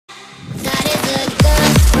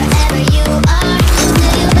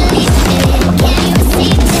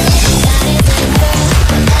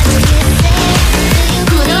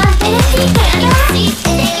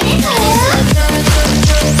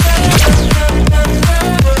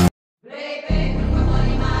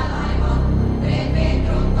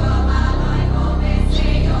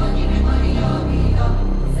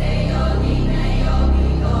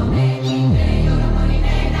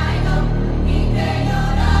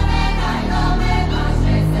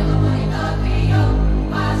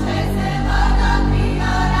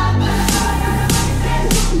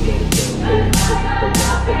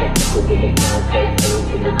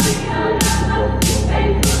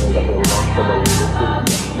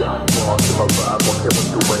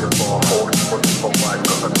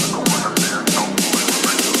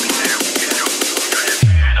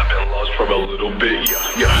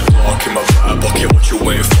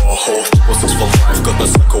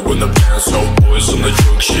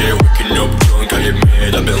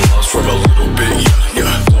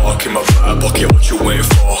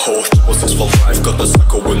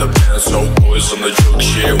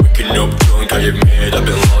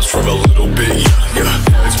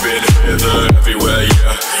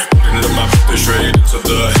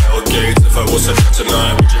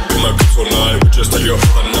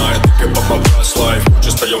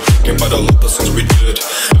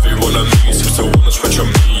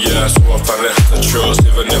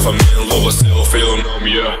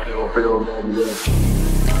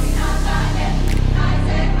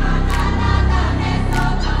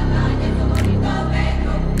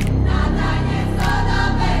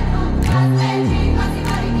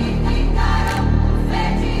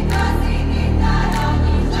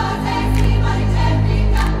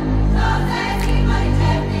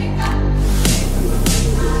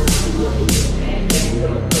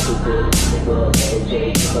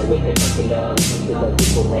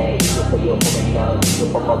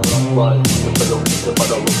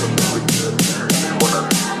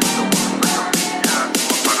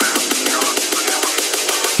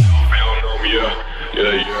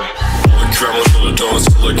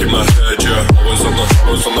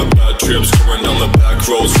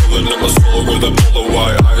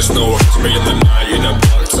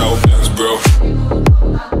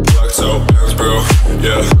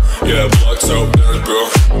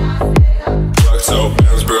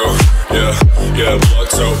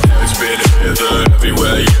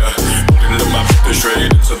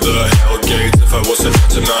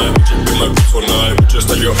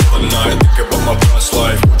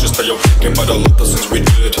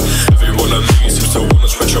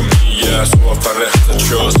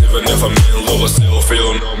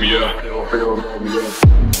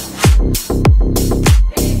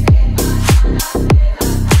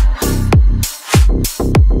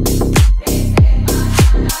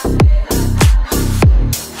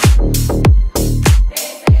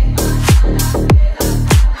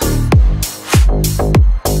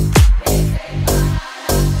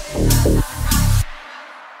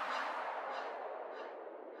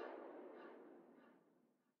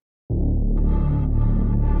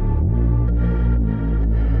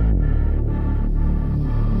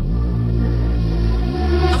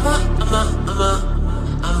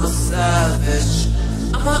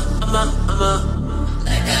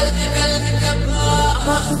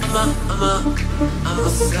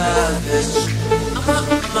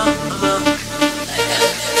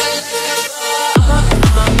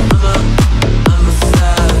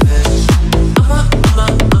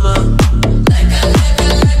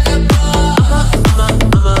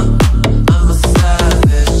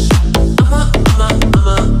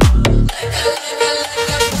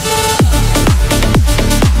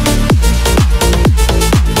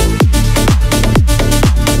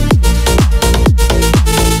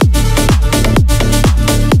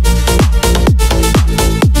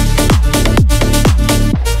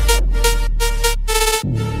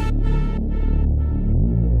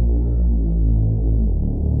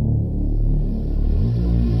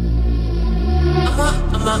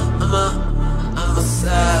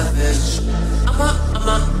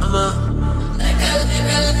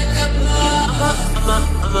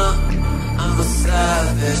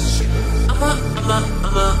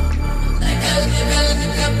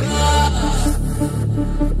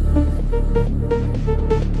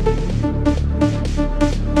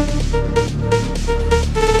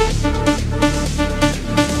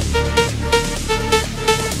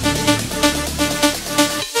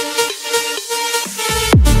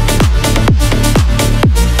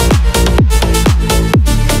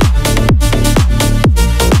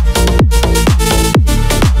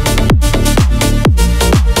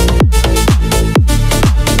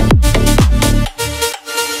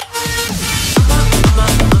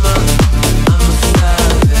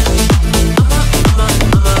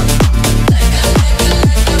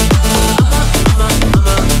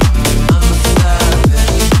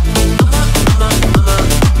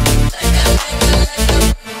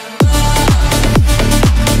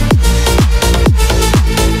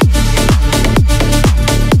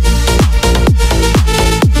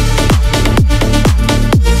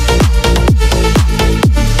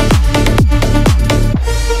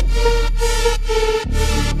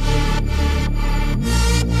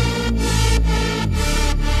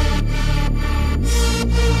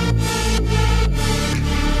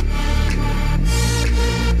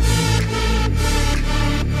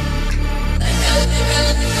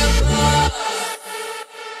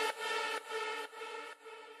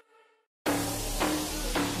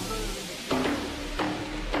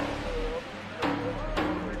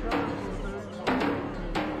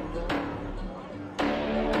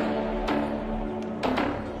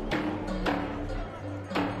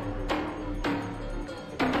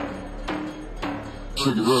Up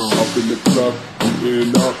in the club,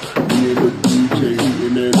 eating up. Me and the DJ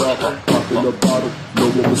heating it up. Popping the bottle, no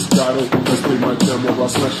more Moscato. Let's play my jam or I'll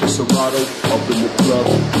smash a Serato. Up in the club,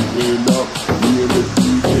 eating up. Me and the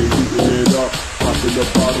DJ heating it up. Popping the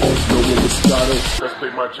bottle, no more Moscato. Let's play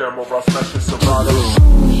my jam or I'll smash a Serato.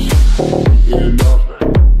 Eating up.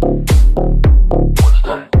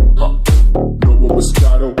 No more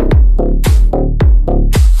Moscato.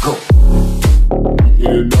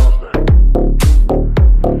 Eating up.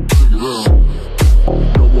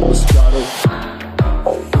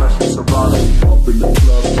 Up in the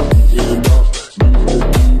club, eating up. Me and the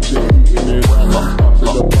DJ eating it up. Pop in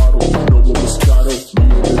the bottle, no more Moscato. Me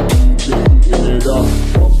and the DJ eating it up.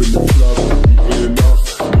 Up in the club, eating up.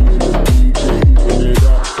 Me and the DJ eating it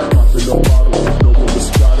up. Pop in the bottle, no more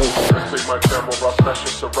Moscato. Let's take my jam or I'll smash a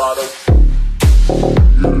Serato.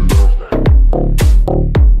 Eating up.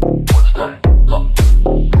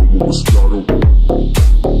 No more Moscato.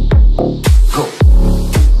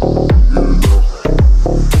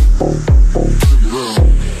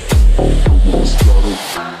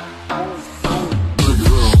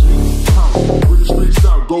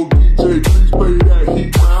 Go DJ, please play that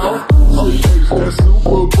heat now. Shit, that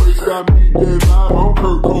super bass got me dead live. I'm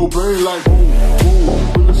Kurt Cobain like boom, boom.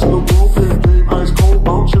 When it's in the room, it game ice cold.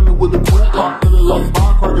 I'm chillin' with the quick pop, feeling like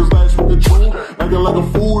firecrackers last with control. Acting like a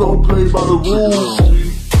fool, don't play by the rules.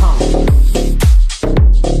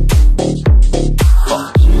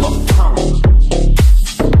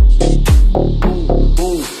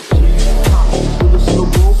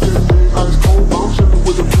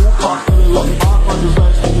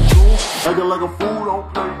 Acting like a fool,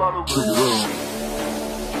 don't play by the rules.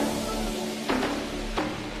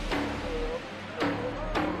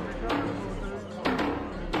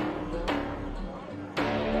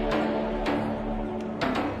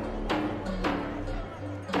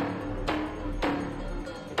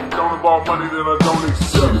 Don't involve money, then I don't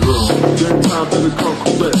accept. Then time that it come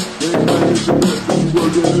correct. Then time is your best, then you will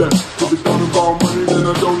get less. If it don't involve money, then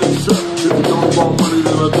I don't accept. If it don't involve money,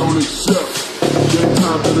 then I don't accept. Then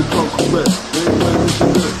time that it come correct. Then time is your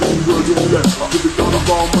best, then you will get less. If it don't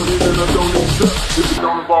involve money, then I don't accept. If it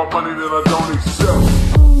don't involve money, then I don't accept.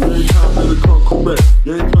 Then time that it come correct.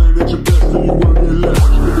 You ain't playing at your best, then you will get less.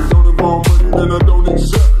 If it don't involve money, then I don't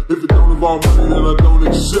accept. If it don't involve money, then I don't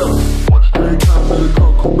accept. Then time that it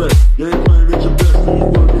come correct. You ain't playing at your best, then you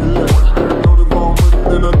will get less. If it don't involve money,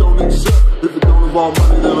 then I don't accept. If it don't involve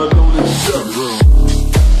money, then I don't accept.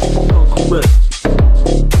 Come correct.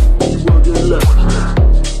 You will get less.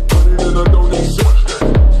 Money, then I don't accept.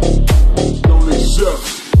 Don't accept.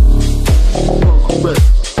 Come correct.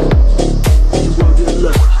 You will get less.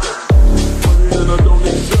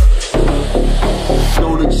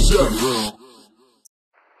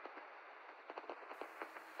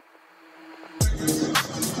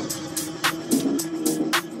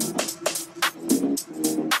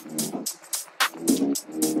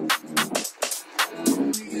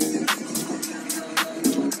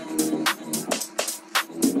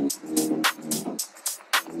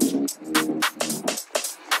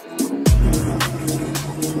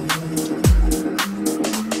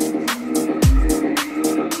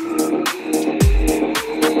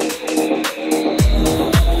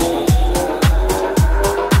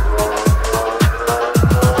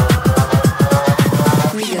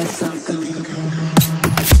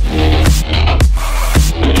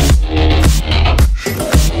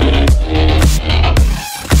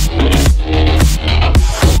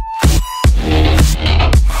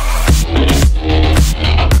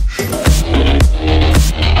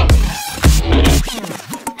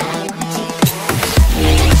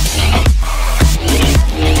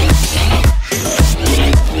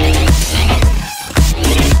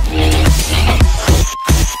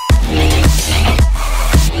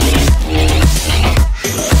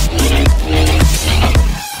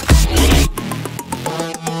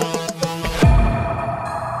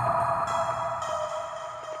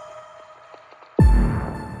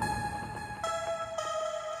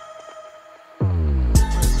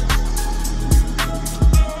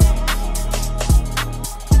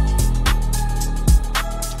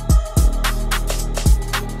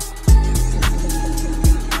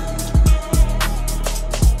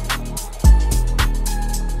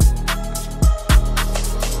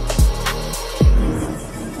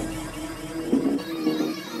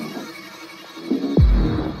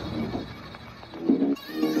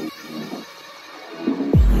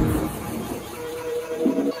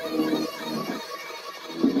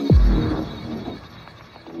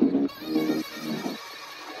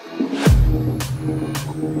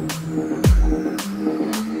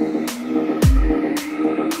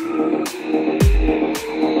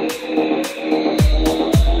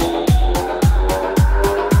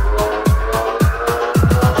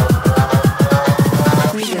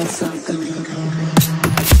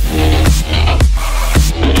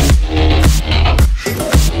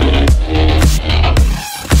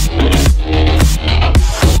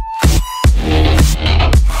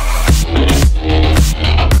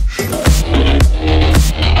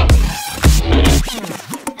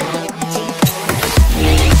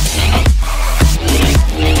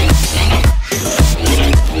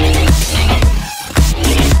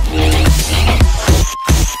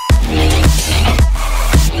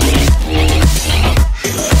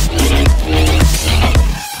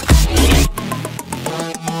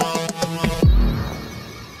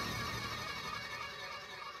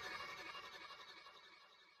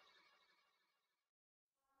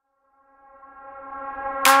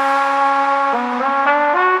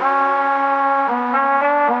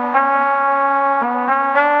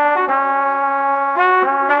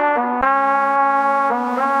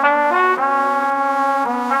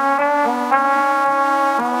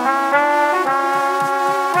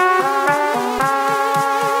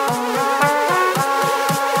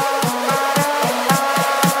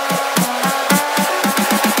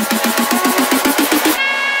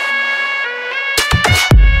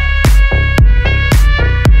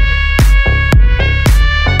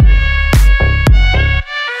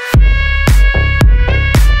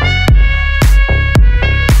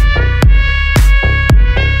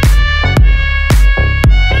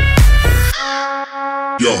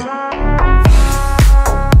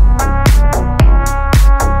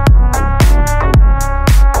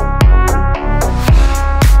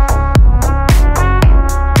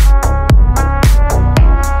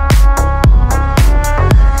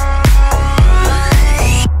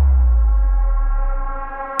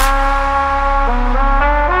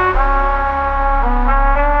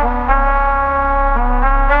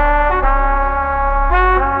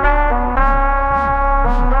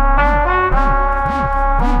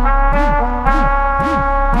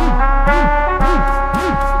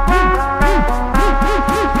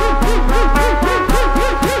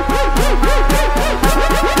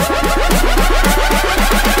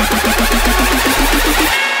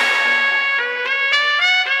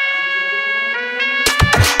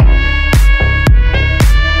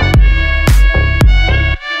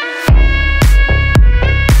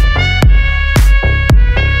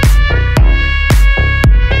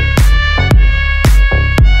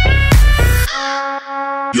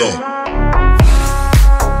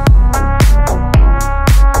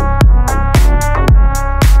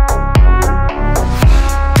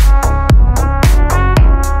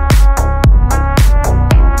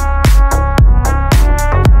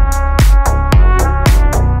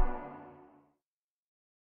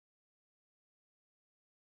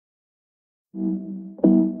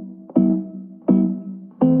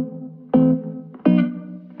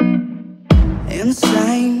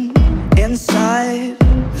 insane inside.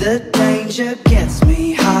 The danger gets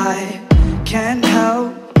me high. Can't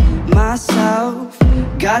help myself.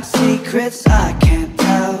 Got secrets I can't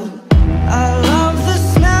tell. I love the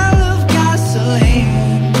smell of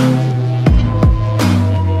gasoline.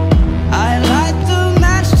 I light the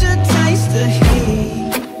match to taste the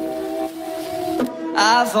heat.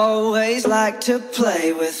 I've always liked to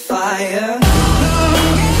play with fire.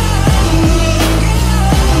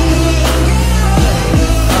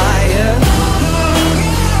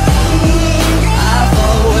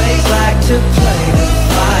 To play with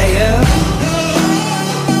fire.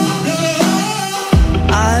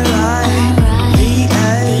 I ride the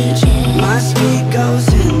edge. My speed goes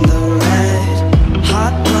in the red.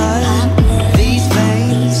 Hot blood, these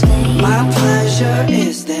veins. My pleasure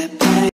is their